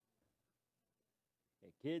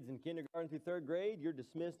Kids in kindergarten through third grade, you're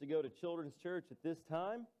dismissed to go to children's church at this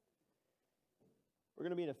time. We're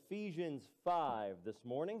going to be in Ephesians 5 this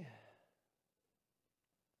morning.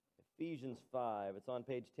 Ephesians 5. It's on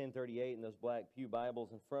page 1038 in those black pew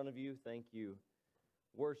Bibles in front of you. Thank you,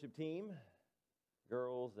 worship team,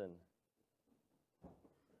 girls, and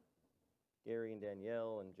Gary and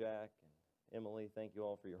Danielle and Jack and Emily. Thank you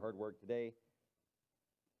all for your hard work today.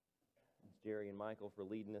 It's Jerry and Michael for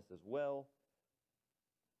leading us as well.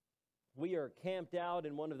 We are camped out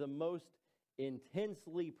in one of the most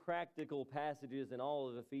intensely practical passages in all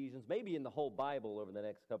of Ephesians, maybe in the whole Bible over the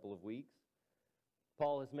next couple of weeks.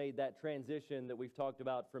 Paul has made that transition that we've talked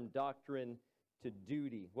about from doctrine to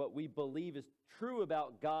duty. What we believe is true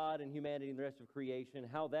about God and humanity and the rest of creation,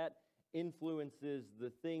 how that influences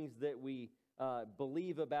the things that we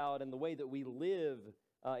believe about and the way that we live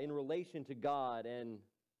in relation to God and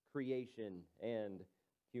creation and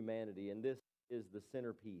humanity. And this is the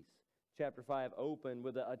centerpiece. Chapter 5 opened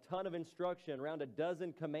with a ton of instruction, around a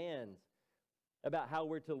dozen commands about how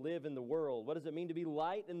we're to live in the world. What does it mean to be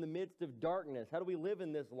light in the midst of darkness? How do we live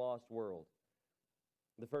in this lost world?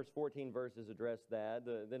 The first 14 verses address that.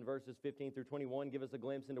 Then verses 15 through 21 give us a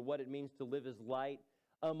glimpse into what it means to live as light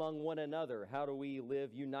among one another. How do we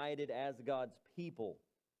live united as God's people?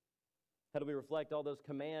 How do we reflect all those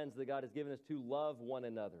commands that God has given us to love one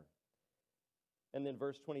another? And then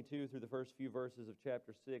verse 22 through the first few verses of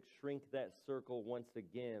chapter 6, shrink that circle once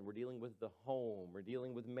again. We're dealing with the home. We're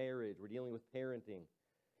dealing with marriage. We're dealing with parenting.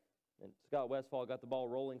 And Scott Westfall got the ball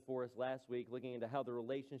rolling for us last week, looking into how the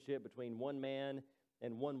relationship between one man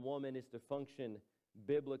and one woman is to function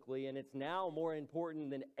biblically. And it's now more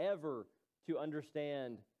important than ever to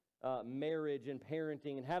understand marriage and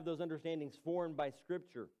parenting and have those understandings formed by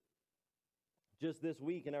Scripture. Just this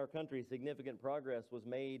week in our country, significant progress was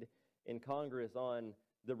made in Congress on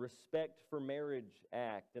the Respect for Marriage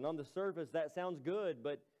Act. And on the surface, that sounds good,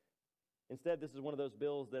 but instead this is one of those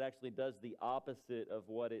bills that actually does the opposite of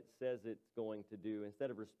what it says it's going to do. Instead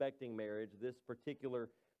of respecting marriage, this particular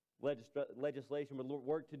legislation would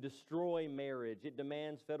work to destroy marriage. It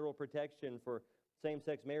demands federal protection for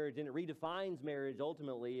same-sex marriage, and it redefines marriage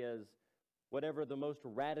ultimately as whatever the most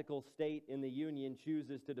radical state in the union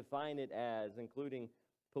chooses to define it as, including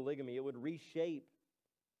polygamy. It would reshape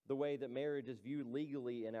the way that marriage is viewed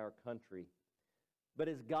legally in our country. But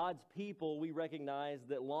as God's people, we recognize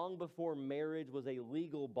that long before marriage was a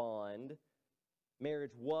legal bond,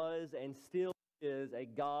 marriage was and still is a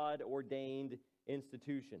God-ordained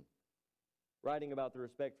institution. Writing about the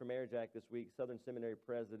Respect for Marriage Act this week, Southern Seminary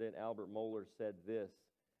President Albert Mohler said this: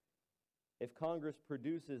 if Congress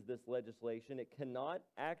produces this legislation, it cannot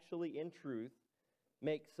actually, in truth,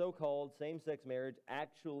 make so-called same-sex marriage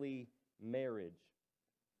actually marriage.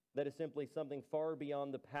 That is simply something far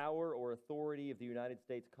beyond the power or authority of the United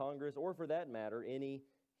States Congress, or for that matter, any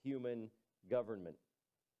human government.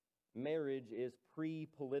 Marriage is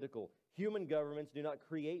pre-political. Human governments do not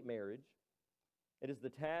create marriage. It is the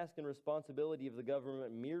task and responsibility of the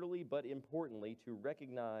government merely, but importantly, to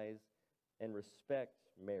recognize and respect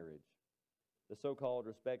marriage. The so-called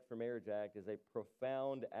Respect for Marriage Act is a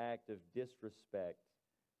profound act of disrespect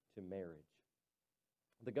to marriage.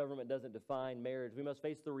 The government doesn't define marriage. We must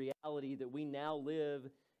face the reality that we now live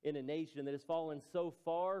in a nation that has fallen so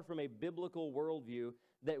far from a biblical worldview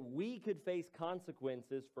that we could face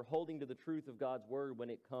consequences for holding to the truth of God's word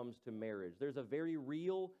when it comes to marriage. There's a very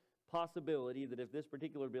real possibility that if this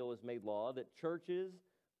particular bill is made law, that churches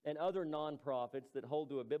and other nonprofits that hold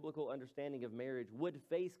to a biblical understanding of marriage would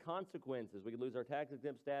face consequences. We could lose our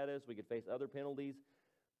tax-exempt status. We could face other penalties.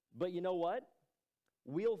 But you know what?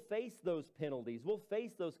 We'll face those penalties. We'll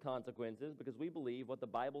face those consequences because we believe what the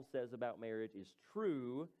Bible says about marriage is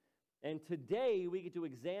true. And today we get to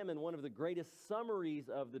examine one of the greatest summaries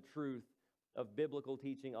of the truth of biblical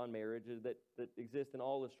teaching on marriage that exists in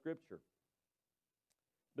all of Scripture.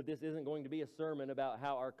 But this isn't going to be a sermon about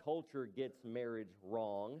how our culture gets marriage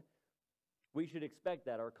wrong. We should expect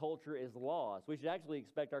that. Our culture is lost. We should actually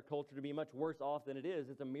expect our culture to be much worse off than it is.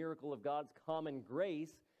 It's a miracle of God's common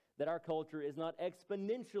grace that our culture is not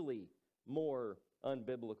exponentially more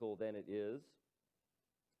unbiblical than it is.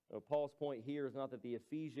 Paul's point here is not that the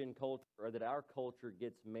Ephesian culture or that our culture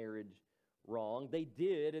gets marriage wrong. They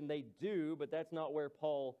did and they do, but that's not where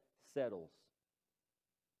Paul settles.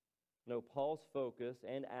 No, Paul's focus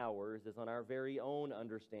and ours is on our very own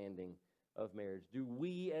understanding of marriage. Do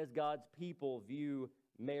we as God's people view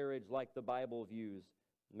marriage like the Bible views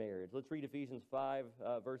marriage? Let's read Ephesians 5,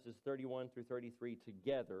 verses 31 through 33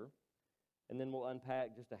 together, and then we'll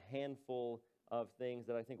unpack just a handful of things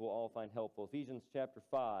that I think we'll all find helpful. Ephesians chapter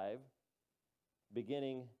 5,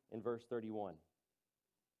 beginning in verse 31.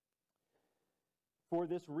 For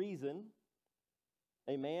this reason,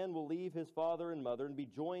 a man will leave his father and mother and be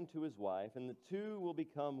joined to his wife, and the two will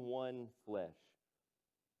become one flesh.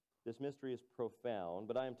 This mystery is profound,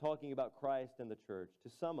 but I am talking about Christ and the church. To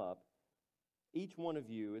sum up, each one of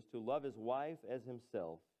you is to love his wife as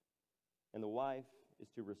himself, and the wife is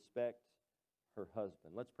to respect her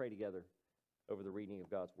husband. Let's pray together over the reading of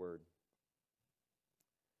God's word.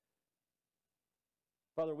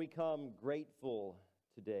 Father, we come grateful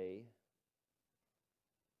today.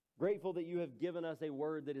 Grateful that you have given us a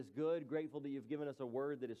word that is good. Grateful that you've given us a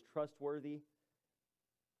word that is trustworthy.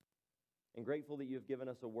 And grateful that you have given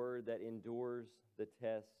us a word that endures the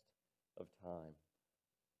test of time.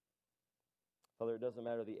 Father, it doesn't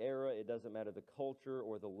matter the era, it doesn't matter the culture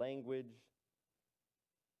or the language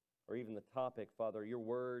or even the topic, Father, your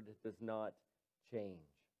word does not change.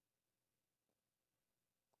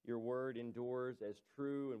 Your word endures as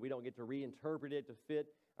true, and we don't get to reinterpret it to fit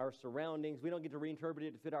our surroundings. We don't get to reinterpret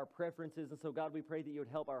it to fit our preferences. And so, God, we pray that you would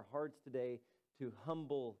help our hearts today to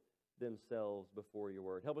humble themselves before your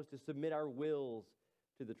word. Help us to submit our wills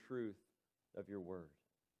to the truth of your word.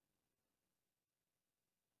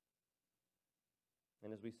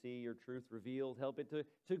 And as we see your truth revealed, help it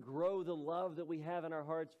to grow the love that we have in our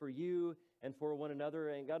hearts for you and for one another.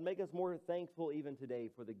 And God, make us more thankful even today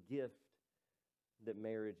for the gift that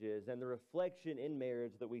marriage is and the reflection in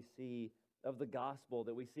marriage that we see of the gospel,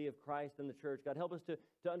 that we see of Christ and the church. God, help us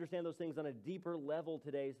to understand those things on a deeper level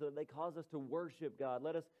today so that they cause us to worship God.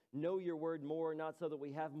 Let us know your word more, not so that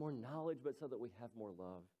we have more knowledge, but so that we have more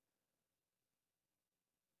love.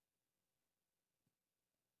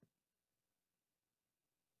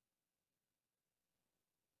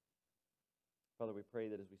 Father, we pray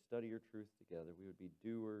that as we study your truth together, we would be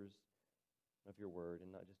doers of your word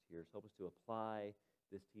and not just hearers. Help us to apply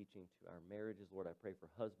this teaching to our marriages. Lord, I pray for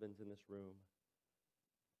husbands in this room,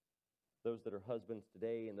 those that are husbands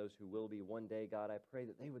today and those who will be one day. God, I pray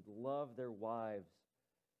that they would love their wives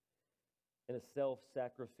in a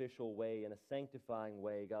self-sacrificial way, in a sanctifying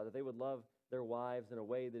way, God, that they would love their wives in a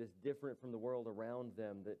way that is different from the world around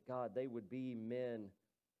them, that, God, they would be men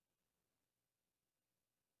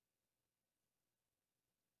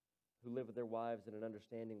who live with their wives in an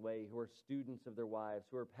understanding way, who are students of their wives,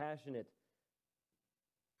 who are passionate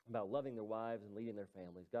about loving their wives and leading their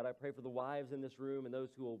families. God, I pray for the wives in this room and those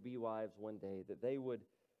who will be wives one day, that they would,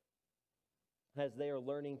 as they are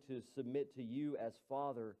learning to submit to you as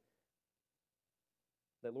Father,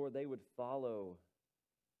 that, Lord, they would follow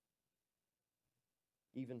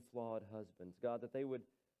even flawed husbands. God, that they would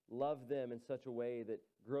love them in such a way that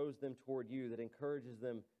grows them toward you, that encourages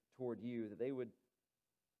them toward you, that they would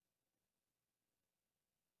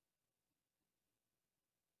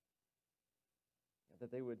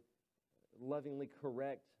lovingly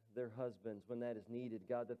correct their husbands when that is needed.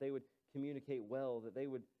 God, that they would communicate well, that they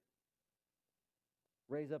would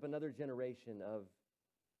raise up another generation of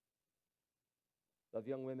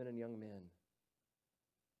young women and young men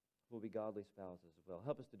who will be godly spouses as well.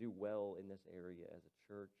 Help us to do well in this area as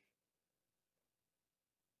a church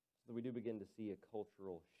so that we do begin to see a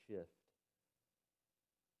cultural shift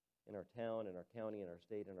in our town, in our county, in our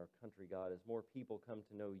state, in our country, God, as more people come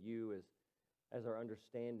to know you, as our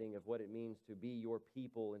understanding of what it means to be your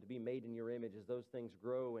people and to be made in your image, as those things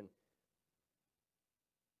grow and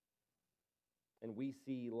we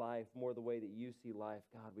see life more the way that you see life,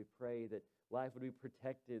 God, we pray that life would be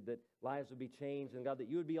protected, that lives would be changed, and God, that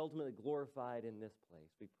you would be ultimately glorified in this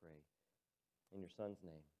place, we pray. In your Son's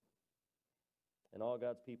name. And all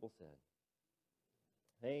God's people said,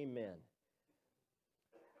 amen.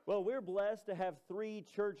 Well, we're blessed to have 3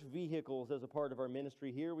 church vehicles as a part of our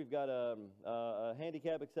ministry here. We've got a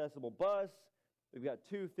handicap-accessible bus. We've got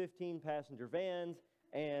 2 15-passenger vans.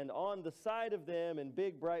 And on the side of them, in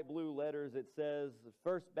big, bright blue letters, it says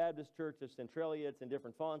First Baptist Church of Centralia. It's in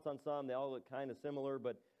different fonts on some. They all look kind of similar,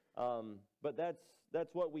 but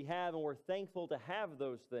that's what we have, and we're thankful to have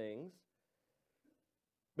those things.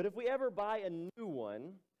 But if we ever buy a new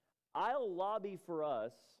one, I'll lobby for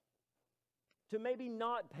us to maybe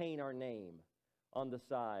not paint our name on the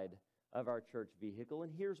side of our church vehicle,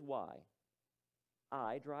 and here's why.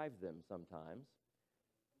 I drive them sometimes.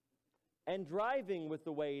 And driving with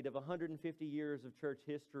the weight of 150 years of church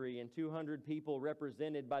history and 200 people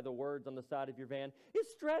represented by the words on the side of your van is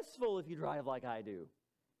stressful if you drive like I do.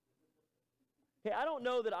 Okay, I don't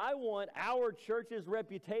know that I want our church's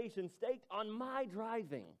reputation staked on my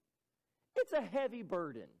driving. It's a heavy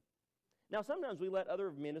burden. Now, sometimes we let other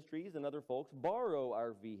ministries and other folks borrow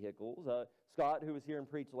our vehicles. Scott, who was here and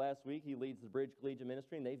preached last week, he leads the Bridge Collegiate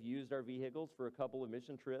Ministry, and they've used our vehicles for a couple of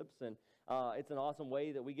mission trips. And it's an awesome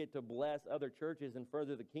way that we get to bless other churches and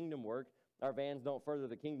further the kingdom work. Our vans don't further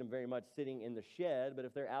the kingdom very much sitting in the shed, but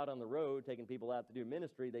if they're out on the road taking people out to do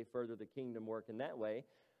ministry, they further the kingdom work in that way.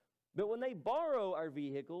 But when they borrow our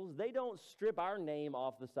vehicles, they don't strip our name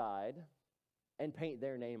off the side and paint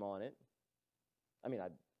their name on it. I mean, I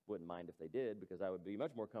wouldn't mind if they did, because I would be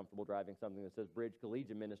much more comfortable driving something that says Bridge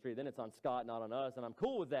Collegiate Ministry. Then it's on Scott, not on us, and I'm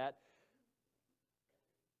cool with that.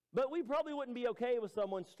 But we probably wouldn't be okay with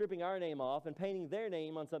someone stripping our name off and painting their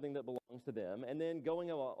name on something that belongs to them and then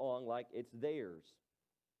going along like it's theirs.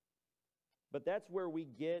 But that's where we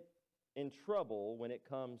get in trouble when it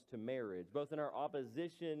comes to marriage, both in our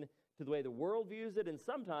opposition to the way the world views it and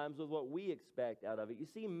sometimes with what we expect out of it. You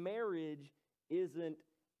see, marriage isn't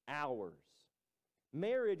ours.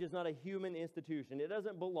 Marriage is not a human institution. It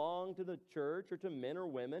doesn't belong to the church or to men or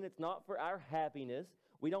women. It's not for our happiness.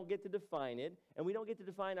 We don't get to define it, and we don't get to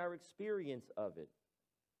define our experience of it.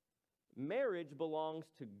 Marriage belongs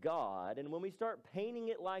to God, and when we start painting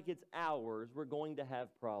it like it's ours, we're going to have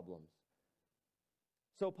problems.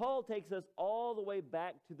 So Paul takes us all the way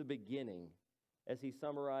back to the beginning as he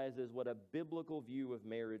summarizes what a biblical view of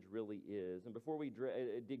marriage really is. And before we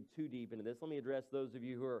dig too deep into this, let me address those of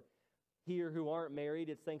you who are here who aren't married.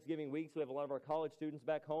 It's Thanksgiving week, so we have a lot of our college students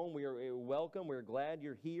back home. We are welcome. We're glad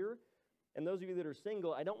you're here. And those of you that are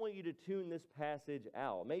single, I don't want you to tune this passage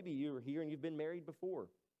out. Maybe you're here and you've been married before.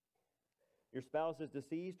 Your spouse is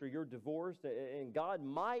deceased or you're divorced, and God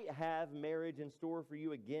might have marriage in store for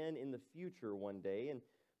you again in the future one day. And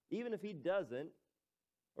even if He doesn't,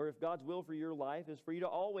 or if God's will for your life is for you to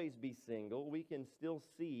always be single, we can still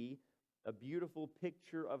see a beautiful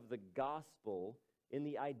picture of the gospel in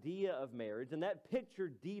the idea of marriage, and that picture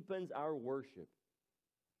deepens our worship.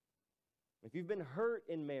 If you've been hurt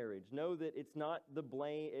in marriage, know that it's not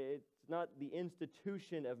the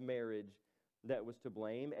institution of marriage that was to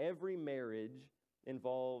blame. Every marriage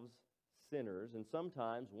involves sinners, and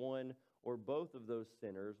sometimes one or both of those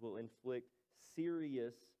sinners will inflict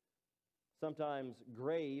serious, sometimes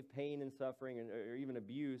grave pain and suffering or even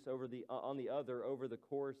abuse on the other over the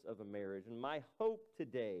course of a marriage. And my hope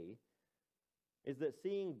today is that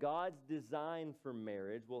seeing God's design for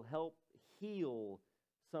marriage will help heal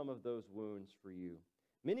some of those wounds for you.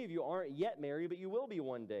 Many of you aren't yet married, but you will be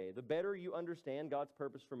one day. The better you understand God's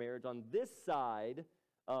purpose for marriage on this side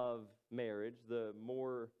of marriage, the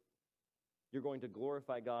more you're going to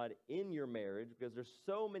glorify God in your marriage, because there's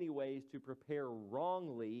so many ways to prepare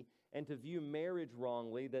wrongly and to view marriage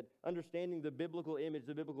wrongly that understanding the biblical image,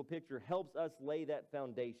 the biblical picture, helps us lay that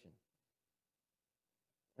foundation.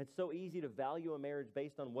 It's so easy to value a marriage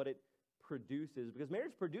based on what it produces, because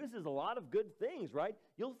marriage produces a lot of good things, right?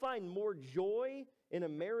 You'll find more joy in a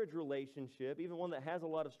marriage relationship, even one that has a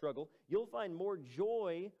lot of struggle. You'll find more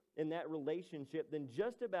joy in that relationship than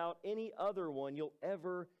just about any other one you'll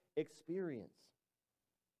ever experience.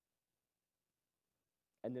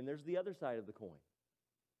 And then there's the other side of the coin.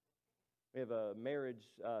 We have a marriage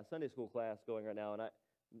Sunday school class going right now, and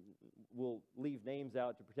we'll leave names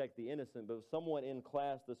out to protect the innocent, but someone in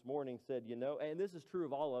class this morning said, and this is true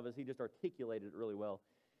of all of us, he just articulated it really well.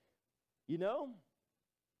 In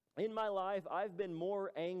my life, I've been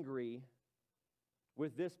more angry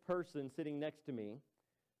with this person sitting next to me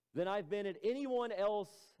than I've been at anyone else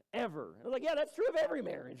ever. I was like, yeah, that's true of every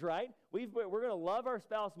marriage, right? We're going to love our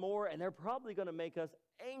spouse more, and they're probably going to make us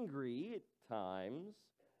angry at times.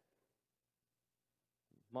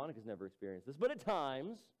 Monica's never experienced this, but at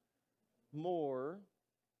times, more,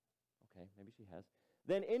 okay, maybe she has,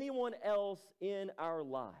 than anyone else in our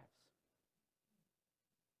lives.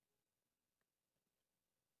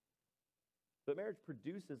 But marriage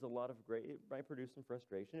produces a lot of it might produce some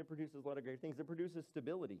frustration. It produces a lot of great things. It produces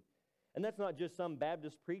stability. And that's not just some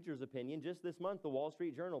Baptist preacher's opinion. Just this month, the Wall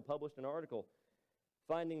Street Journal published an article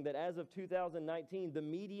finding that as of 2019, the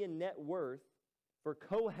median net worth for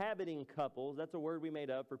cohabiting couples, that's a word we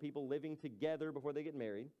made up for people living together before they get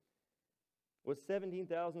married, was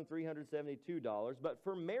 $17,372. But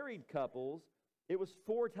for married couples, it was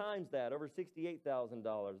 4 times that, over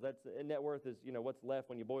 $68,000. That's net worth is, what's left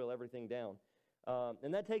when you boil everything down.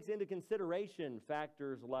 And that takes into consideration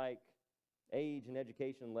factors like age and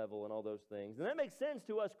education level and all those things. And that makes sense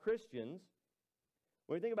to us Christians.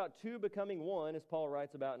 When we think about two becoming one, as Paul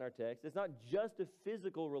writes about in our text, it's not just a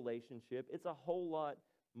physical relationship, it's a whole lot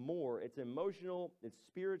more. It's emotional, it's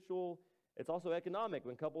spiritual, it's also economic.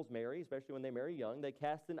 When couples marry, especially when they marry young, they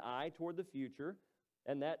cast an eye toward the future,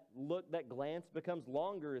 and that glance becomes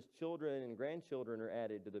longer as children and grandchildren are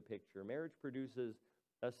added to the picture. Marriage produces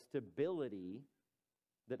a stability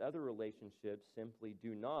that other relationships simply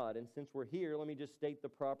do not. And since we're here, let me just state the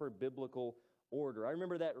proper biblical order. I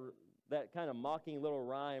remember that that kind of mocking little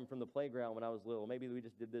rhyme from the playground when I was little. Maybe we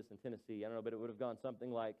just did this in Tennessee. I don't know, but it would have gone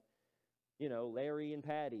something like, Larry and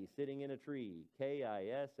Patty sitting in a tree,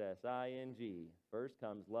 Kissing. First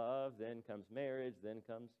comes love, then comes marriage, then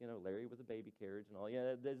comes, Larry with a baby carriage and all.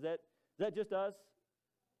 Yeah, is that just us?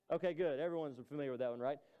 Okay, good. Everyone's familiar with that one,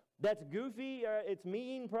 right? That's goofy. It's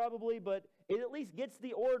mean, probably, but it at least gets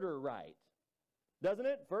the order right, doesn't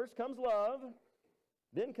it? First comes love,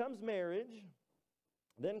 then comes marriage,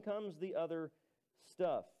 then comes the other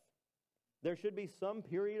stuff. There should be some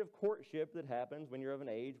period of courtship that happens when you're of an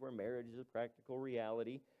age where marriage is a practical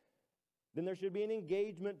reality. Then there should be an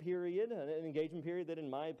engagement period that, in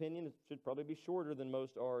my opinion, should probably be shorter than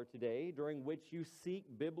most are today, during which you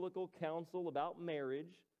seek biblical counsel about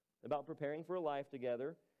marriage, about preparing for a life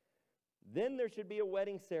together. Then there should be a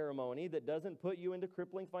wedding ceremony that doesn't put you into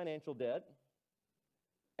crippling financial debt.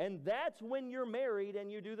 And that's when you're married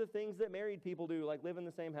and you do the things that married people do, like live in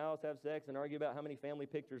the same house, have sex, and argue about how many family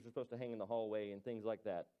pictures are supposed to hang in the hallway and things like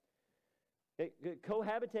that.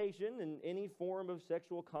 Cohabitation and any form of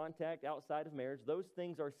sexual contact outside of marriage, those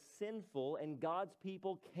things are sinful, and God's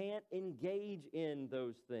people can't engage in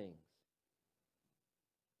those things.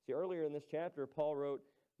 See, earlier in this chapter, Paul wrote,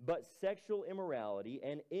 "But sexual immorality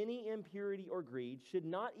and any impurity or greed should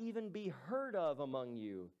not even be heard of among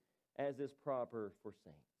you, as is proper for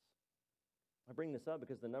saints." I bring this up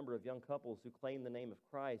because the number of young couples who claim the name of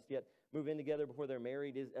Christ yet move in together before they're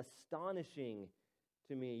married is astonishing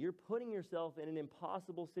to me. You're putting yourself in an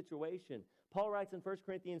impossible situation. Paul writes in 1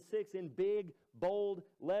 Corinthians 6 in big, bold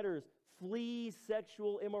letters, "Flee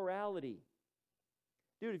sexual immorality."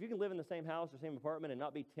 Dude, if you can live in the same house or same apartment and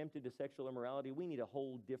not be tempted to sexual immorality, we need a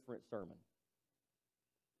whole different sermon.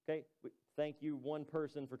 Okay? Thank you, one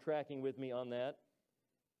person, for tracking with me on that.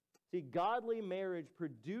 See, godly marriage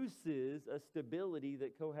produces a stability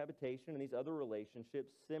that cohabitation and these other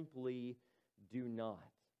relationships simply do not.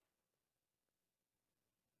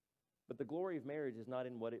 But the glory of marriage is not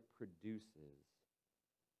in what it produces,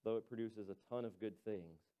 though it produces a ton of good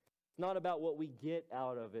things. It's not about what we get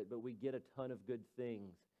out of it, but we get a ton of good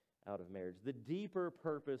things out of marriage. The deeper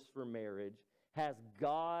purpose for marriage has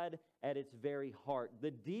God at its very heart.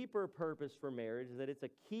 The deeper purpose for marriage is that it's a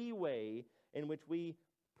key way in which we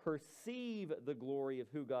perceive the glory of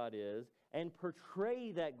who God is and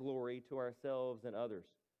portray that glory to ourselves and others.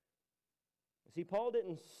 See, Paul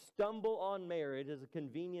didn't stumble on marriage as a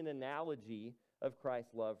convenient analogy of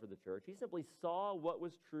Christ's love for the church. He simply saw what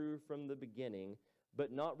was true from the beginning,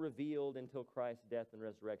 but not revealed until Christ's death and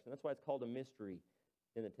resurrection. That's why it's called a mystery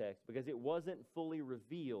in the text, because it wasn't fully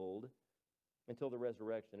revealed until the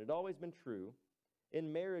resurrection. It had always been true.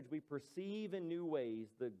 In marriage, we perceive in new ways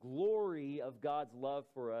the glory of God's love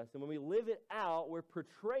for us. And when we live it out, we're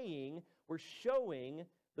showing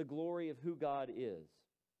the glory of who God is.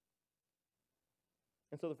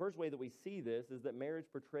 And so the first way that we see this is that marriage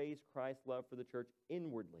portrays Christ's love for the church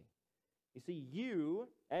inwardly. You see, you,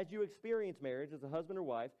 as you experience marriage as a husband or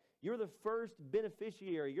wife, you're the first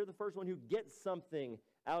beneficiary. You're the first one who gets something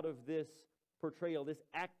out of this portrayal, this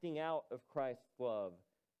acting out of Christ's love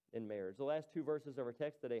in marriage. The last two verses of our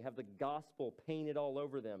text today have the gospel painted all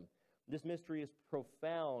over them. This mystery is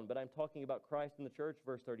profound, but I'm talking about Christ and the church,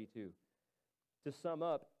 verse 32. To sum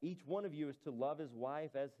up, each one of you is to love his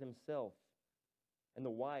wife as himself, and the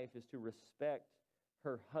wife is to respect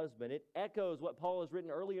her husband. It echoes what Paul has written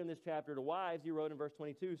earlier in this chapter to wives. He wrote in verse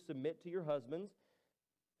 22, "Submit to your husbands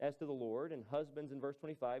as to the Lord." And husbands, in verse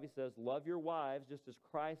 25, he says, "Love your wives just as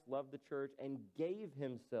Christ loved the church and gave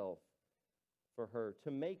himself for her, to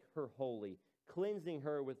make her holy, cleansing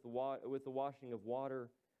her with the washing of water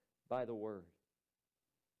by the word."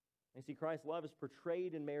 You see, Christ's love is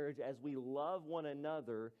portrayed in marriage as we love one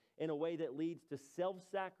another in a way that leads to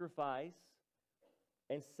self-sacrifice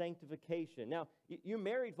and sanctification. Now, you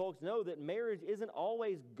married folks know that marriage isn't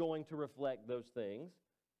always going to reflect those things.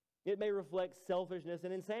 It may reflect selfishness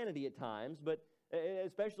and insanity at times, but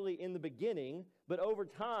especially in the beginning. But over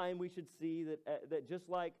time, we should see that just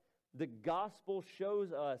like the gospel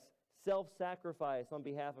shows us self-sacrifice on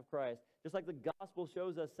behalf of Christ, just like the gospel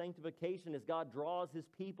shows us sanctification as God draws his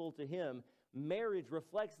people to him, marriage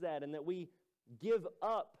reflects that, and that we give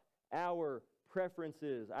up our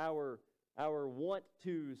preferences, our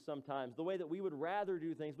want-tos sometimes, the way that we would rather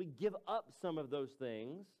do things. We give up some of those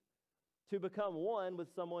things to become one with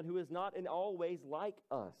someone who is not in all ways like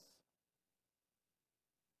us.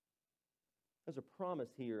 There's a promise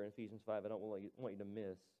here in Ephesians 5 I don't want you to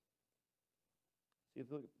miss. See, if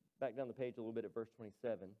you look back down the page a little bit at verse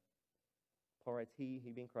 27, Paul writes, He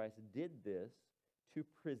being Christ, did this to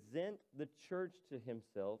present the church to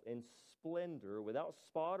himself in splendor, without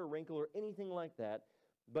spot or wrinkle or anything like that,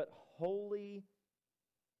 but holy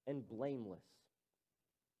and blameless.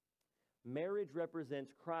 Marriage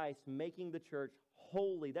represents Christ making the church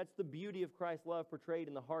holy. That's the beauty of Christ's love portrayed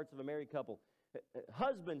in the hearts of a married couple.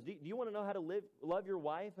 Husbands, do you want to know how to love your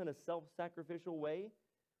wife in a self-sacrificial way?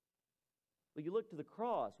 Well, you look to the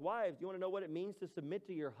cross. Wives, do you want to know what it means to submit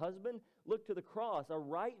to your husband? Look to the cross. A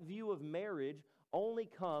right view of marriage only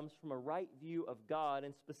comes from a right view of God,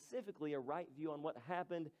 and specifically a right view on what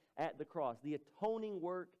happened at the cross, the atoning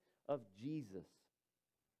work of Jesus.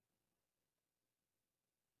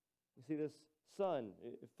 You see, this Son,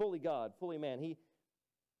 fully God, fully man,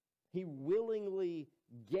 he willingly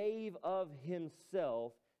gave of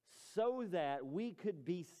himself so that we could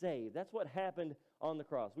be saved. That's what happened on the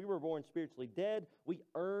cross. We were born spiritually dead. We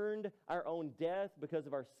earned our own death because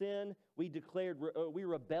of our sin. We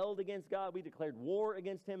rebelled against God. We declared war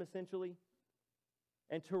against him, essentially.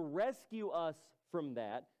 And to rescue us from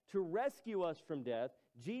that, to rescue us from death,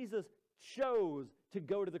 Jesus chose to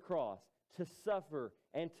go to the cross, to suffer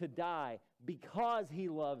and to die because he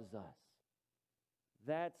loves us.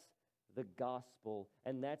 That's the gospel,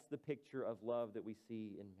 and that's the picture of love that we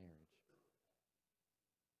see in marriage.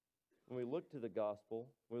 When we look to the gospel,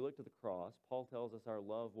 when we look to the cross, Paul tells us our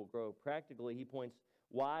love will grow. Practically, he points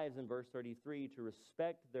wives in verse 33 to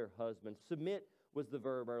respect their husbands. Submit was the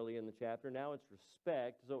verb early in the chapter. Now it's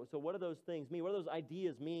respect. So what do those things mean? What do those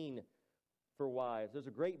ideas mean for wives? There's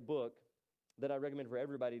a great book that I recommend for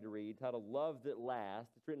everybody to read titled Love That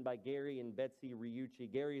Lasts. It's written by Gary and Betsy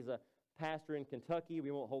Riucci. Gary is a pastor in Kentucky.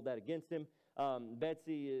 We won't hold that against him.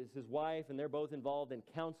 Betsy is his wife, and they're both involved in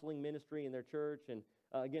counseling ministry in their church. And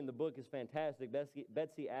again, the book is fantastic.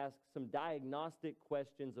 Betsy asks some diagnostic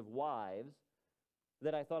questions of wives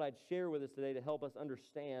that I thought I'd share with us today to help us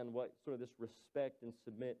understand what sort of this respect and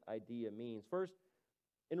submit idea means. First,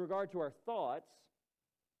 in regard to our thoughts,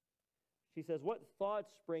 she says, what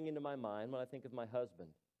thoughts spring into my mind when I think of my husband?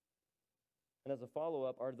 And as a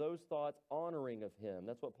follow-up, are those thoughts honoring of him?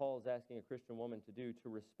 That's what Paul is asking a Christian woman to do, to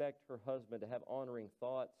respect her husband, to have honoring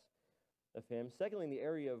thoughts of him. Secondly, in the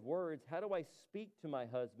area of words, how do I speak to my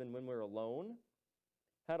husband when we're alone?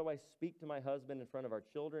 How do I speak to my husband in front of our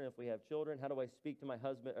children if we have children? How do I speak to my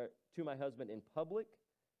husband in public?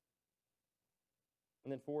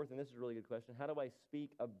 And then fourth, and this is a really good question, how do I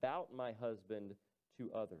speak about my husband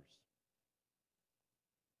to others?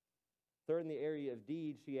 Third, in the area of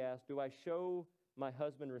deeds, she asked, do I show my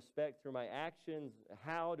husband respect through my actions?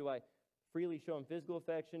 How do I freely show him physical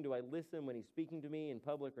affection? Do I listen when he's speaking to me in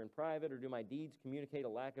public or in private? Or do my deeds communicate a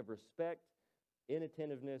lack of respect,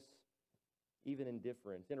 inattentiveness, even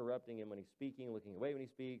indifference, interrupting him when he's speaking, looking away when he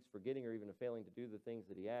speaks, forgetting or even failing to do the things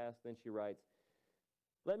that he asks? Then she writes,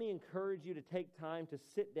 let me encourage you to take time to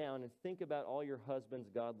sit down and think about all your husband's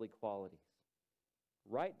godly qualities.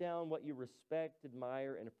 Write down what you respect,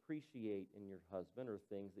 admire, and appreciate in your husband, or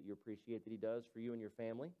things that you appreciate that he does for you and your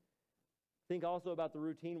family. Think also about the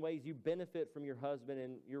routine ways you benefit from your husband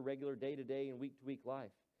in your regular day-to-day and week-to-week life.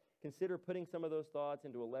 Consider putting some of those thoughts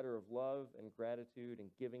into a letter of love and gratitude and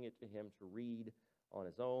giving it to him to read on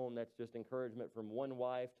his own. That's just encouragement from one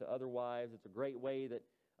wife to other wives. It's a great way that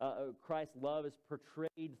Christ's love is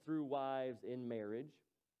portrayed through wives in marriage.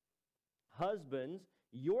 Husbands,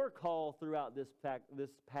 your call throughout this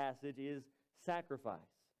passage is sacrifice,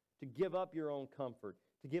 to give up your own comfort,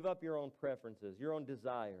 to give up your own preferences, your own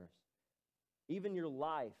desires, even your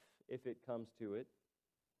life, if it comes to it,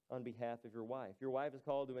 on behalf of your wife. Your wife is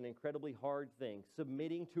called to an incredibly hard thing,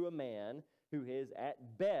 submitting to a man who is,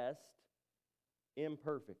 at best,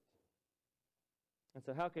 imperfect. And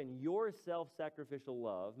so how can your self-sacrificial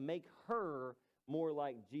love make her more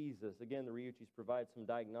like Jesus? Again, the Riuccis provide some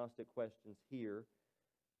diagnostic questions here.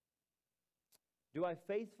 Do I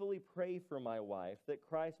faithfully pray for my wife that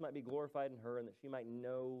Christ might be glorified in her and that she might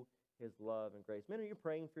know his love and grace? Men, are you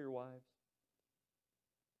praying for your wives?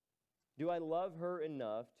 Do I love her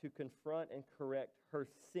enough to confront and correct her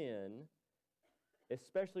sin,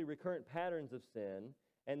 especially recurrent patterns of sin,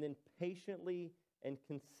 and then patiently and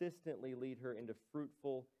consistently lead her into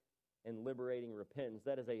fruitful and liberating repentance?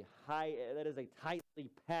 That is a tightly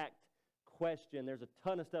packed question. There's a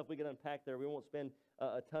ton of stuff we can unpack there. We won't spend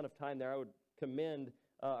a ton of time there. I would commend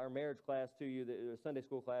our marriage class to you. The Sunday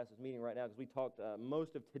school class is meeting right now because we talked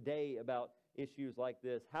most of today about issues like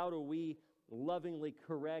this. How do we lovingly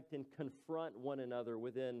correct and confront one another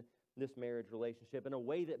within this marriage relationship in a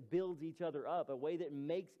way that builds each other up, a way that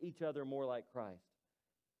makes each other more like Christ?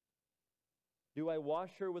 Do I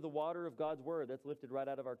wash her with the water of God's word? That's lifted right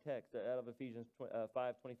out of our text, out of Ephesians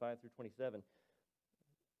 5:25 through 27.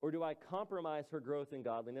 Or do I compromise her growth in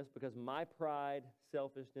godliness because my pride,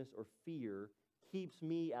 selfishness, or fear keeps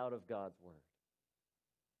me out of God's word?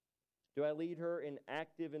 Do I lead her in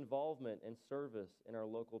active involvement and service in our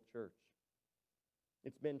local church?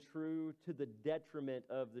 It's been true to the detriment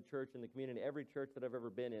of the church and the community, every church that I've ever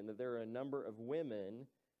been in, that there are a number of women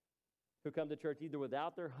who come to church either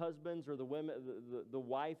without their husbands, or the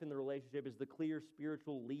wife in the relationship is the clear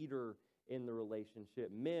spiritual leader in the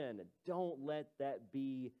relationship. Men, don't let that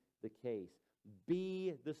be the case.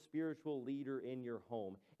 Be the spiritual leader in your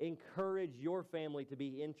home. Encourage your family to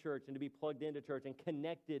be in church and to be plugged into church and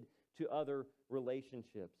connected to other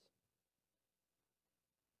relationships.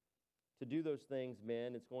 To do those things,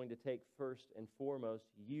 men, it's going to take first and foremost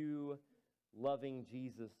you loving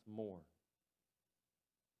Jesus more.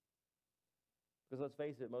 Because let's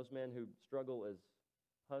face it, most men who struggle as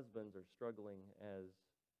husbands are struggling as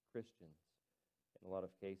Christians in a lot of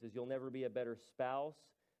cases. You'll never be a better spouse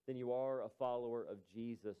than you are a follower of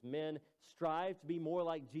Jesus. Men, strive to be more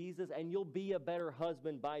like Jesus, and you'll be a better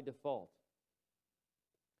husband by default.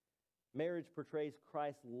 Marriage portrays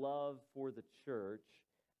Christ's love for the church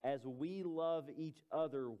as we love each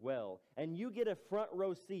other well. And you get a front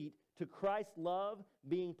row seat to Christ's love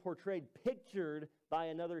being portrayed, pictured by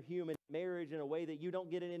another human in marriage in a way that you don't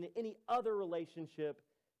get it in any other relationship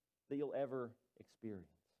that you'll ever experience.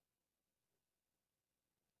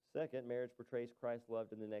 Second, marriage portrays Christ's love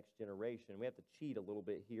to the next generation. We have to cheat a little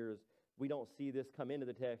bit here, as we don't see this come into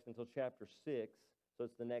the text until chapter 6. So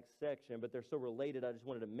it's the next section, but they're so related, I just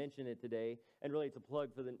wanted to mention it today. And really, it's a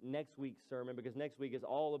plug for the next week's sermon, because next week is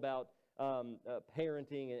all about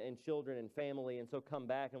parenting and children and family. And so come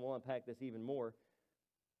back and we'll unpack this even more.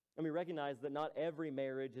 And we recognize that not every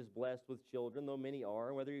marriage is blessed with children, though many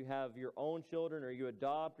are. Whether you have your own children, or you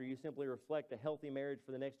adopt, or you simply reflect a healthy marriage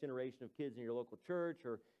for the next generation of kids in your local church,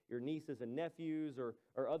 or your nieces and nephews, or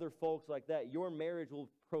other folks like that, your marriage will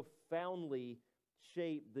profoundly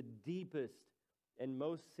shape the deepest and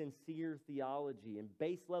most sincere theology and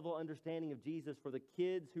base level understanding of Jesus for the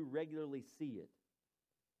kids who regularly see it.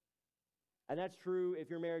 And that's true if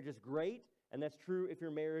your marriage is great, and that's true if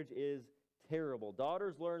your marriage is terrible.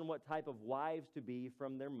 Daughters learn what type of wives to be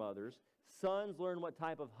from their mothers. Sons learn what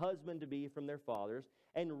type of husband to be from their fathers.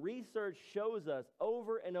 And research shows us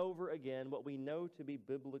over and over again what we know to be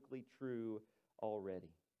biblically true already.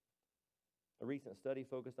 A recent study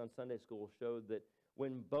focused on Sunday school showed that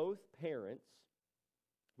when both parents,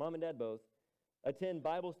 mom and dad both, attend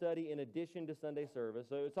Bible study in addition to Sunday service,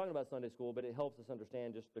 so it's talking about Sunday school, but it helps us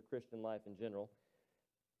understand just the Christian life in general.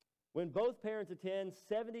 When both parents attend,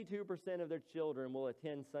 72% of their children will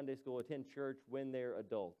attend Sunday school, attend church when they're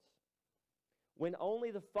adults. When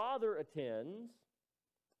only the father attends,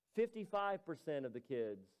 55% of the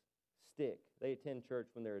kids stick. They attend church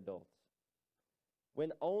when they're adults.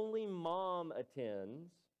 When only mom attends,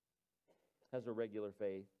 has a regular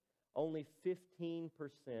faith, only 15%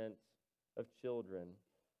 of children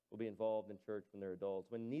will be involved in church when they're adults.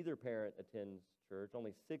 When neither parent attends church,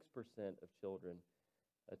 only 6% of children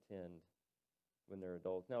attend when they're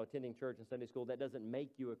adults. Now, attending church and Sunday school, that doesn't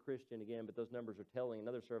make you a Christian again, but those numbers are telling.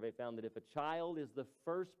 Another survey found that if a child is the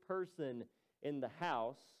first person in the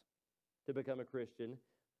house to become a Christian,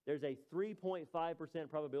 there's a 3.5%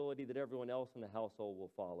 probability that everyone else in the household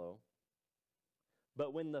will follow.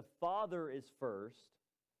 But when the father is first,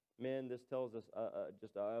 men, this tells us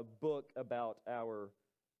just a book about our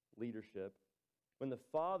leadership. When the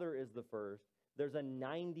father is the first, there's a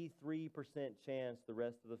 93% chance the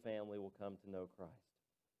rest of the family will come to know Christ.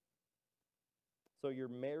 So your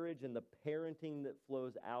marriage and the parenting that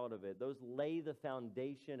flows out of it, those lay the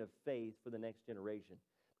foundation of faith for the next generation.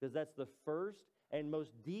 Because that's the first and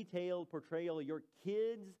most detailed portrayal your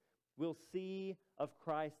kids will see of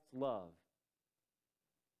Christ's love.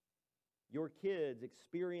 Your kids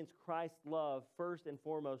experience Christ's love first and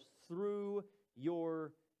foremost through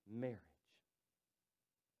your marriage.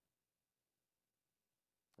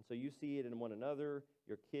 And so you see it in one another,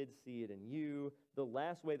 your kids see it in you. The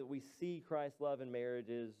last way that we see Christ's love in marriage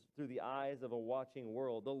is through the eyes of a watching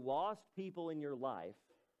world. The lost people in your life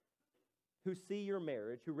who see your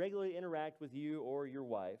marriage, who regularly interact with you or your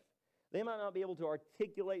wife, they might not be able to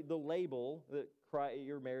articulate the label that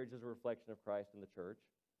your marriage is a reflection of Christ in the church,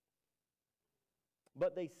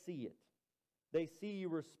 but they see it. They see you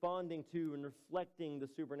responding to and reflecting the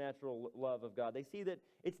supernatural love of God. They see that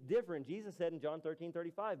it's different. Jesus said in John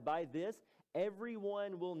 13:35, "By this,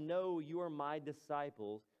 everyone will know you are my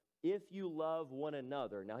disciples if you love one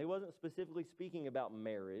another." Now, he wasn't specifically speaking about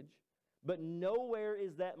marriage, but nowhere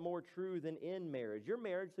is that more true than in marriage. Your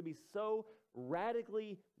marriage should be so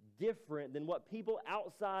radically different than what people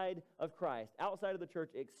outside of Christ, outside of the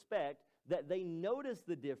church, expect, that they notice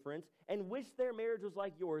the difference and wish their marriage was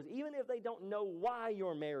like yours, even if they don't know why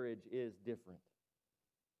your marriage is different.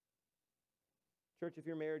 Church, if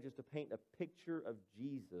your marriage is to paint a picture of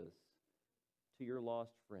Jesus to your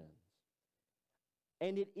lost friends,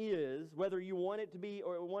 and it is, whether you want it to be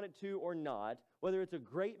or want it to or not, whether it's a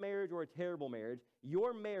great marriage or a terrible marriage,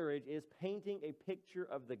 your marriage is painting a picture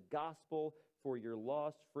of the gospel for your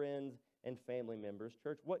lost friends and family members.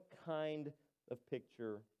 Church, what kind of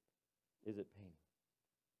picture is it painting?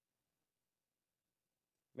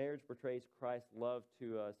 Marriage portrays Christ's love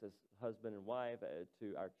to us as husband and wife,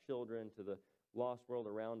 to our children, to the lost world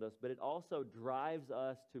around us, but it also drives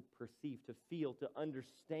us to perceive, to feel, to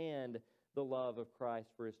understand the love of Christ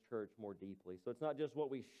for His church more deeply. So it's not just what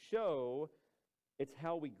we show, it's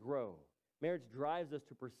how we grow. Marriage drives us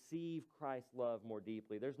to perceive Christ's love more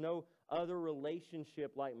deeply. There's no other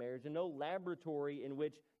relationship like marriage and no laboratory in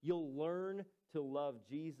which you'll learn to love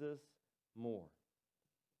Jesus more.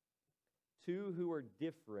 Two who are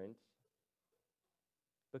different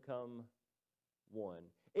become one.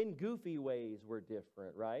 In goofy ways, we're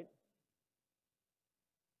different, right?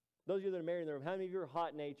 Those of you that are married in the room, how many of you are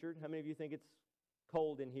hot-natured? How many of you think it's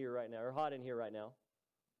cold in here right now, or hot in here right now?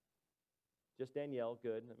 Just Danielle,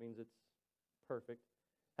 good. That means it's perfect.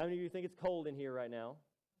 How many of you think it's cold in here right now?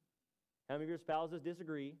 How many of your spouses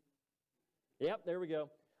disagree? Yep, there we go.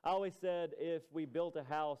 I always said if we built a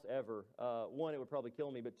house ever, one, it would probably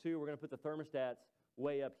kill me, but two, we're going to put the thermostats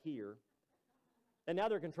way up here. And now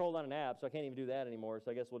they're controlled on an app, so I can't even do that anymore,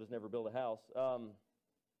 so I guess we'll just never build a house.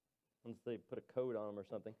 Unless they put a code on them or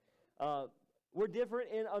something. We're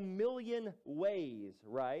different in a million ways,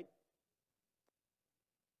 right?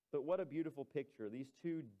 But what a beautiful picture. These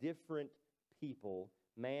two different people,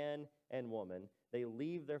 man and woman, they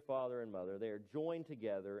leave their father and mother. They are joined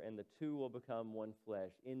together, and the two will become one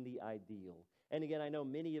flesh in the ideal. And again, I know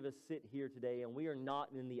many of us sit here today, and we are not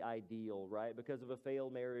in the ideal, right? Because of a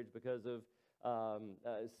failed marriage, because of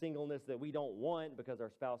singleness that we don't want, because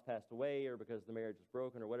our spouse passed away, or because the marriage is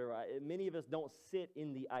broken, or whatever. Many of us don't sit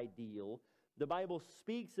in the ideal. The Bible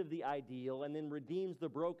speaks of the ideal and then redeems the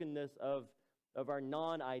brokenness of our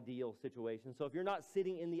non-ideal situation. So if you're not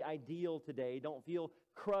sitting in the ideal today, don't feel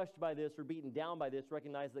crushed by this or beaten down by this.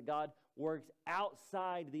 Recognize that God works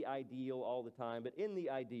outside the ideal all the time. But in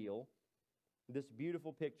the ideal, this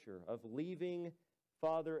beautiful picture of leaving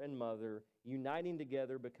father and mother, uniting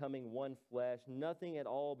together, becoming one flesh, nothing at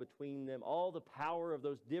all between them, all the power of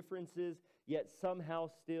those differences, yet somehow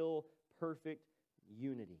still perfect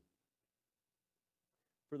unity.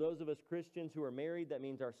 For those of us Christians who are married, that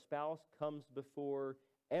means our spouse comes before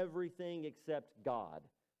everything except God,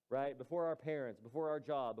 right? Before our parents, before our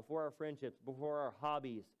job, before our friendships, before our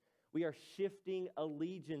hobbies. We are shifting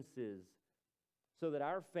allegiances so that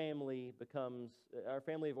our family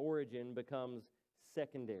of origin becomes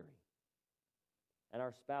secondary. And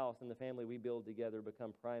our spouse and the family we build together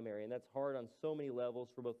become primary. And that's hard on so many levels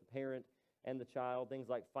for both the parent and the child. Things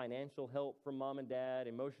like financial help from mom and dad,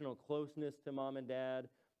 emotional closeness to mom and dad,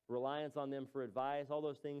 reliance on them for advice. All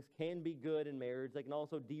those things can be good in marriage. They can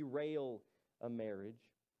also derail a marriage.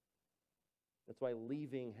 That's why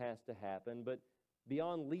leaving has to happen. But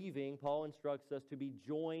beyond leaving, Paul instructs us to be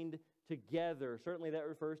joined together. Certainly that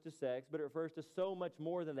refers to sex, but it refers to so much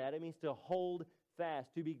more than that. It means to hold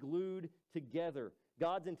fast, to be glued together.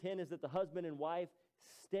 God's intent is that the husband and wife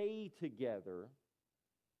stay together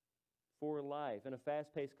for life. In a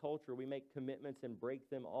fast-paced culture, we make commitments and break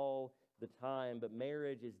them all the time, but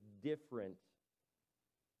marriage is different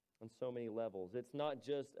on so many levels. It's not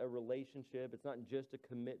just a relationship. It's not just a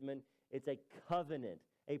commitment. It's a covenant,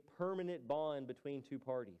 a permanent bond between two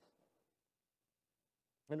parties.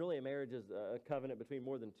 And really, a marriage is a covenant between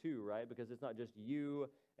more than two, right? Because it's not just you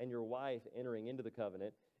and your wife entering into the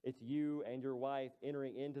covenant. It's you and your wife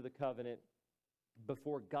entering into the covenant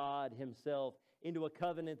before God Himself, into a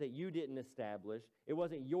covenant that you didn't establish. It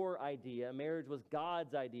wasn't your idea. Marriage was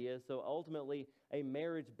God's idea. So ultimately, a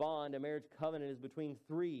marriage bond, a marriage covenant is between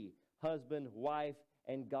three, husband, wife,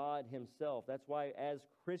 and God Himself. That's why as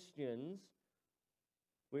Christians,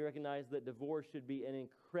 we recognize that divorce should be an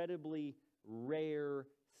incredibly rare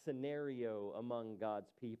scenario among God's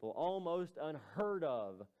people, almost unheard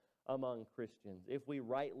of among Christians, if we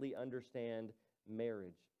rightly understand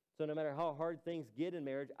marriage. So no matter how hard things get in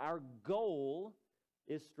marriage, our goal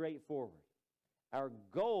is straightforward. Our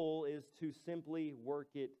goal is to simply work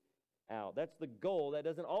it out. That's the goal. That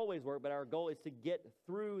doesn't always work, but our goal is to get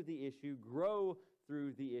through the issue, grow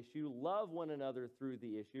through the issue, love one another through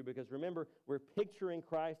the issue, because remember, we're picturing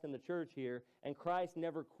Christ in the church here, and Christ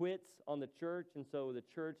never quits on the church, and so the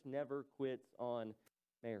church never quits on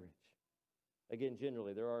marriage. Again,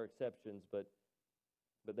 generally, there are exceptions, but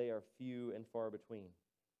they are few and far between.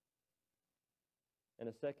 And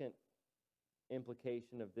a second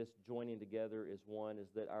implication of this joining together is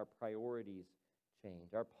that our priorities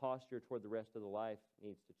change. Our posture toward the rest of the life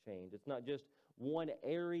needs to change. It's not just one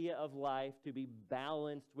area of life to be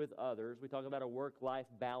balanced with others. We talk about a work-life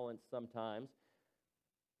balance sometimes,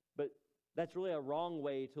 but that's really a wrong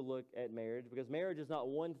way to look at marriage, because marriage is not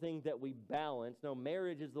one thing that we balance. No,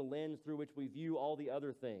 marriage is the lens through which we view all the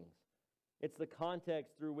other things. It's the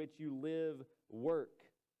context through which you live, work,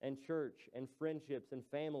 and church, and friendships, and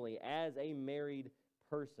family as a married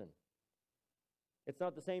person. It's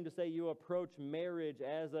not the same to say you approach marriage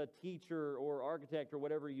as a teacher or architect or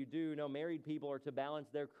whatever you do. No, married people are to balance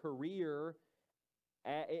their career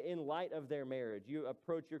in light of their marriage. You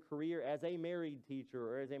approach your career as a married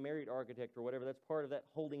teacher or as a married architect or whatever. That's part of that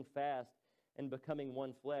holding fast and becoming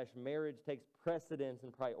one flesh. Marriage takes precedence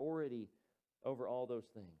and priority over all those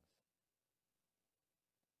things.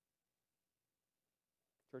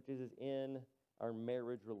 Churches, is in our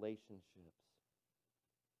marriage relationships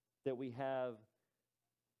that we have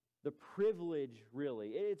the privilege, really.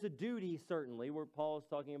 It's a duty, certainly, where Paul is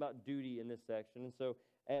talking about duty in this section. And so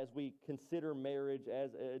as we consider marriage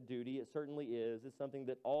as a duty, it certainly is. It's something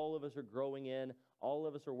that all of us are growing in. All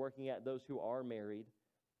of us are working at. Those who are married.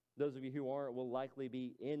 Those of you who aren't will likely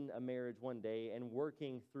be in a marriage one day and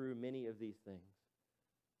working through many of these things.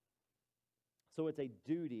 So it's a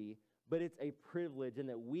duty, but it's a privilege in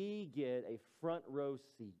that we get a front row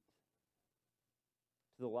seat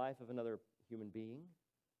to the life of another human being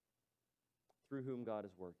through whom God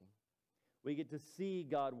is working. We get to see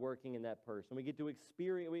God working in that person. We get to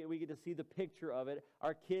experience, we get to see the picture of it.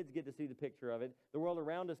 Our kids get to see the picture of it. The world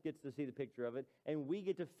around us gets to see the picture of it. And we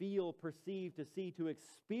get to feel, perceive, to see, to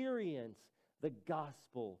experience the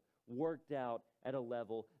gospel worked out at a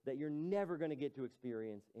level that you're never going to get to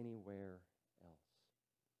experience anywhere else.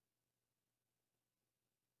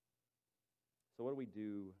 So what do we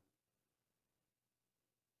do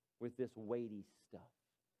with this weighty stuff?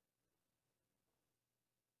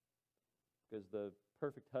 Because the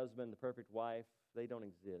perfect husband, the perfect wife, they don't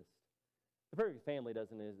exist. The perfect family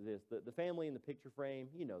doesn't exist. The family in the picture frame,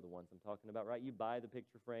 you know the ones I'm talking about, right? You buy the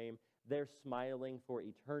picture frame. They're smiling for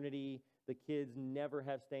eternity. The kids never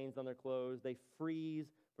have stains on their clothes. They freeze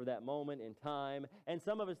for that moment in time. And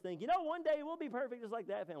some of us think, one day we'll be perfect just like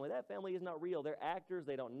that family. That family is not real. They're actors.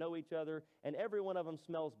 They don't know each other. And every one of them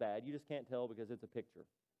smells bad. You just can't tell because it's a picture.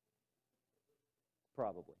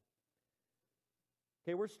 Probably.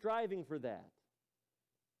 Okay, we're striving for that.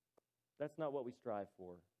 That's not what we strive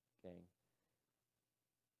for, okay?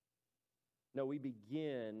 No, we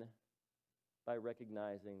begin by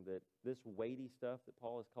recognizing that this weighty stuff that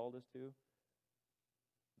Paul has called us to,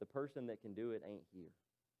 the person that can do it ain't here.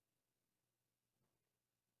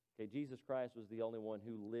 Okay, Jesus Christ was the only one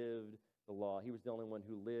who lived the law. He was the only one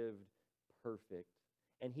who lived perfect.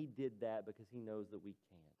 And he did that because he knows that we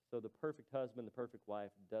can't. So the perfect husband, the perfect wife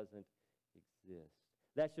doesn't exist.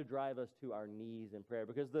 That should drive us to our knees in prayer,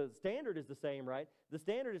 because the standard is the same, right? The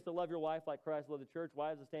standard is to love your wife like Christ loved the church.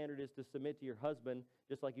 Wives, the standard is to submit to your husband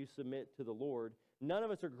just like you submit to the Lord. None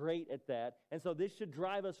of us are great at that, and so this should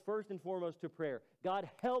drive us first and foremost to prayer. God,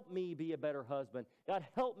 help me be a better husband. God,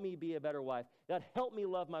 help me be a better wife. God, help me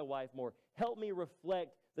love my wife more. Help me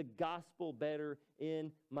reflect the gospel better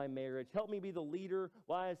in my marriage. Help me be the leader.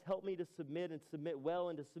 Wives, help me to submit and submit well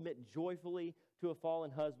and to submit joyfully to a fallen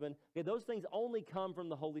husband. Okay, those things only come from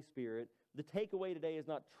the Holy Spirit. The takeaway today is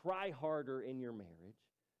not try harder in your marriage.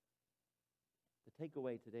 The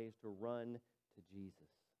takeaway today is to run to Jesus.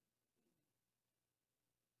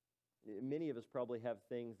 Many of us probably have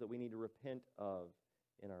things that we need to repent of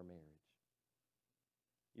in our marriage.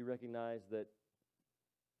 You recognize that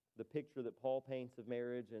the picture that Paul paints of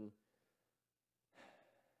marriage and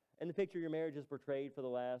the picture your marriage has portrayed for the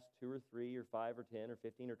last 2 or 3 or 5 or 10 or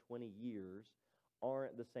 15 or 20 years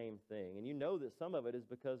aren't the same thing. And you know that some of it is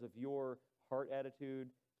because of your heart attitude,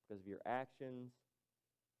 because of your actions,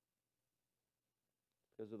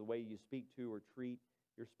 because of the way you speak to or treat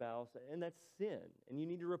your spouse. And that's sin. And you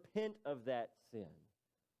need to repent of that sin.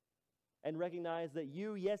 And recognize that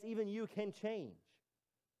you, yes, even you can change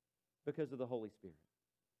because of the Holy Spirit.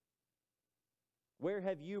 Where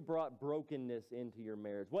have you brought brokenness into your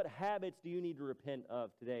marriage? What habits do you need to repent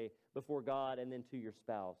of today before God and then to your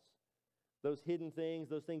spouse? Those hidden things,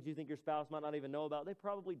 those things you think your spouse might not even know about, they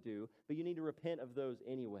probably do, but you need to repent of those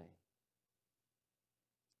anyway.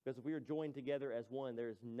 Because if we are joined together as one, there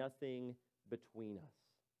is nothing between us.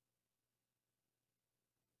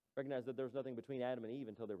 Recognize that there was nothing between Adam and Eve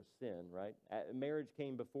until there was sin, right? Marriage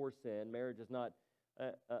came before sin. Marriage is not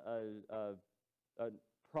a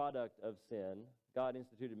product of sin. God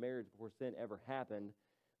instituted marriage before sin ever happened.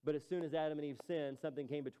 But as soon as Adam and Eve sinned, something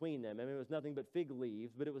came between them. I mean, it was nothing but fig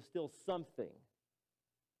leaves, but it was still something.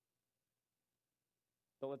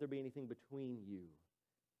 Don't let there be anything between you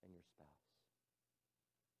and your spouse.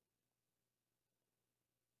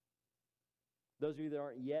 Those of you that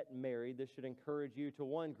aren't yet married, this should encourage you to,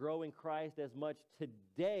 one, grow in Christ as much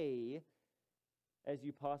today as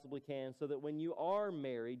you possibly can, so that when you are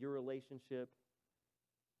married, your relationship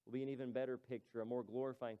will be an even better picture, a more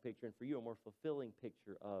glorifying picture, and for you, a more fulfilling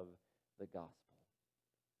picture of the gospel.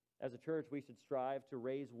 As a church, we should strive to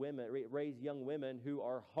raise young women who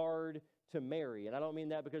are hard to marry. And I don't mean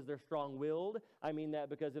that because they're strong-willed. I mean that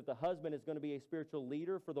because if the husband is going to be a spiritual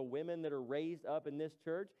leader for the women that are raised up in this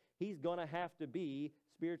church, he's going to have to be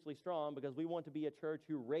spiritually strong, because we want to be a church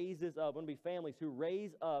who raises up, we want to be families who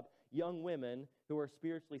raise up young women who are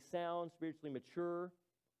spiritually sound, spiritually mature,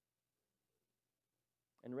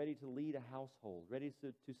 and ready to lead a household, ready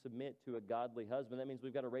to submit to a godly husband. That means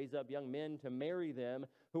we've got to raise up young men to marry them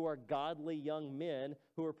who are godly young men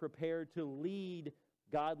who are prepared to lead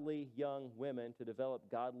godly young women to develop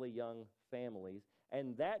godly young families.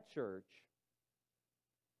 And that church,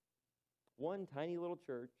 one tiny little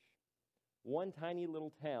church, one tiny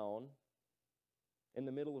little town in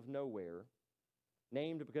the middle of nowhere,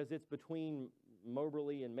 named because it's between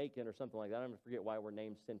Moberly and Macon or something like that. I don't forget why we're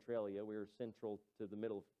named Centralia. We're central to the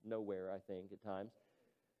middle of nowhere, I think, at times.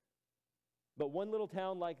 But one little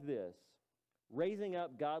town like this, raising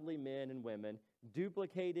up godly men and women,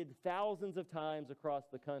 duplicated thousands of times across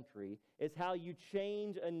the country, is how you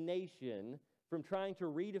change a nation from trying to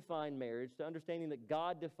redefine marriage to understanding that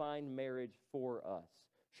God defined marriage for us.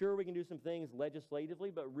 Sure, we can do some things legislatively,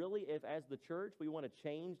 but really, if as the church we want to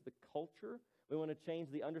change the culture, we want to change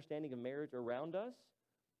the understanding of marriage around us,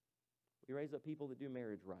 we raise up people that do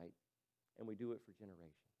marriage right, and we do it for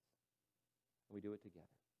generations. And we do it together.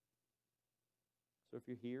 So if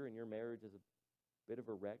you're here and your marriage is a bit of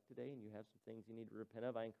a wreck today and you have some things you need to repent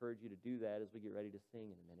of, I encourage you to do that as we get ready to sing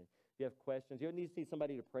in a minute. If you have questions, you need to see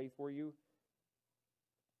somebody to pray for you.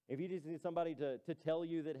 If you just need somebody to tell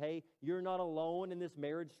you that, hey, you're not alone in this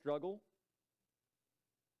marriage struggle,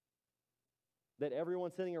 that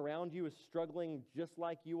everyone sitting around you is struggling just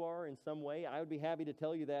like you are in some way, I would be happy to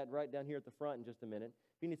tell you that right down here at the front in just a minute.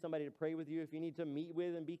 If you need somebody to pray with you, if you need to meet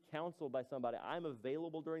with and be counseled by somebody, I'm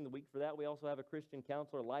available during the week for that. We also have a Christian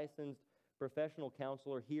counselor, licensed professional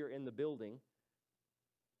counselor here in the building.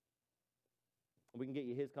 We can get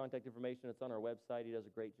you his contact information. It's on our website. He does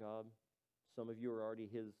a great job. Some of you are already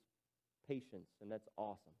his patients, and that's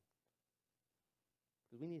awesome.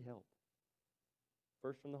 Because we need help.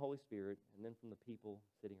 First from the Holy Spirit, and then from the people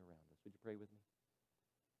sitting around us. Would you pray with me?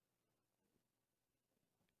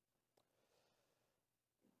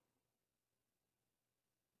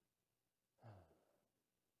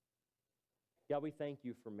 God, we thank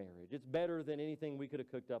you for marriage. It's better than anything we could have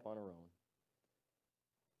cooked up on our own.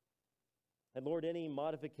 And Lord, any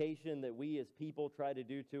modification that we as people try to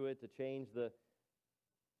do to it to change the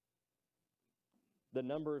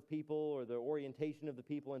number of people or the orientation of the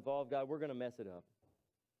people involved, God, we're going to mess it up.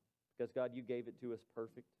 Because, God, you gave it to us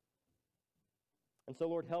perfect. And so,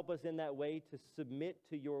 Lord, help us in that way to submit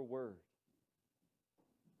to your word.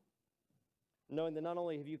 Knowing that not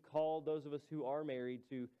only have you called those of us who are married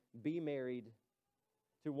to be married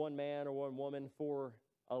to one man or one woman for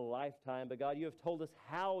a lifetime, but God, you have told us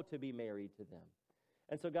how to be married to them.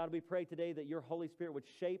 And so, God, we pray today that your Holy Spirit would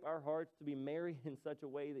shape our hearts to be married in such a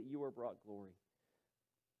way that you are brought glory.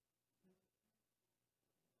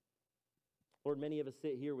 Lord, many of us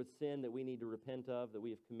sit here with sin that we need to repent of, that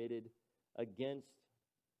we have committed against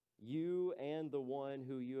you and the one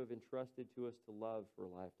who you have entrusted to us to love for a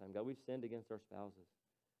lifetime. God, we've sinned against our spouses.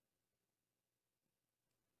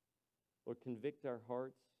 Lord, convict our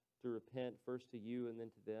hearts to repent first to you and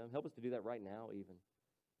then to them. Help us to do that right now even.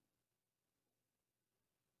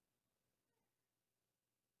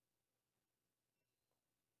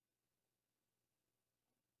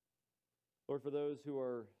 Lord, for those who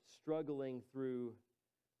are struggling through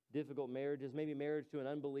difficult marriages, maybe marriage to an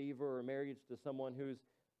unbeliever or marriage to someone who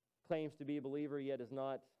claims to be a believer yet is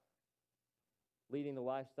not leading the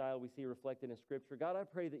lifestyle we see reflected in Scripture, God, I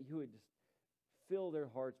pray that you would just fill their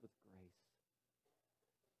hearts with grace.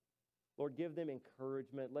 Lord, give them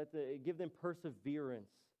encouragement. Give them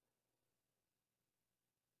perseverance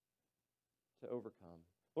to overcome.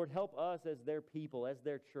 Lord, help us as their people, as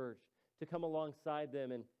their church, to come alongside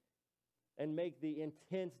them and make the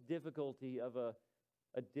intense difficulty of a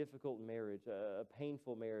difficult marriage, a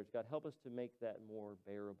painful marriage. God, help us to make that more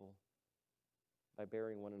bearable by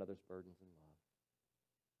bearing one another's burdens in love.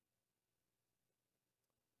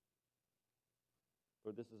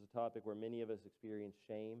 Lord, this is a topic where many of us experience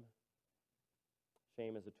shame.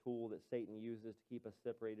 Shame is a tool that Satan uses to keep us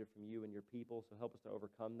separated from you and your people, so help us to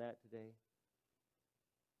overcome that today.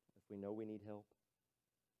 If we know we need help,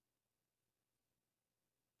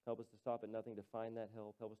 help us to stop at nothing to find that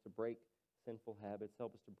help. Help us to break sinful habits.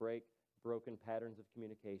 Help us to break broken patterns of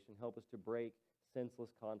communication. Help us to break senseless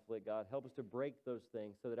conflict, God. Help us to break those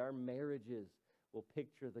things so that our marriages will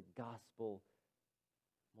picture the gospel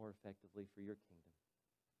more effectively for your kingdom.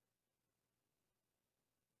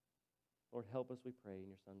 Lord, help us, we pray, in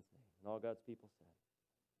your Son's name. And all God's people said,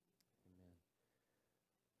 amen.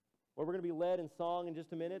 Well, we're going to be led in song in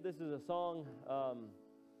just a minute. This is a song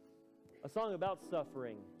about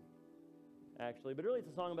suffering, actually. But really, it's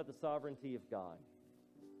a song about the sovereignty of God.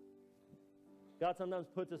 God sometimes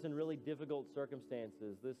puts us in really difficult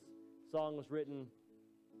circumstances. This song was written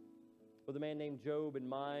with a man named Job in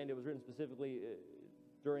mind. It was written specifically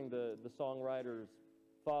during the songwriter's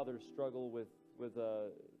father's struggle with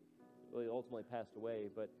well, he ultimately passed away.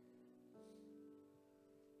 But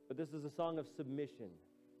this is a song of submission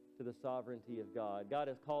to the sovereignty of God. God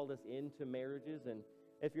has called us into marriages, and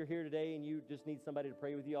if you're here today and you just need somebody to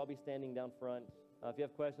pray with you, I'll be standing down front. If you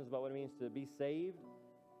have questions about what it means to be saved,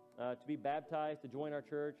 to be baptized, to join our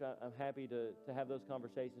church, I'm happy to have those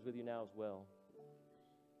conversations with you now as well.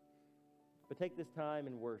 But take this time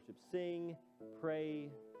and worship. Sing,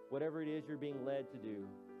 pray, whatever it is you're being led to do.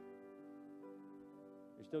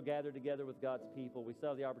 You're still gathered together with God's people. We still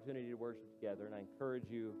have the opportunity to worship together, and I encourage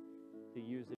you to use it.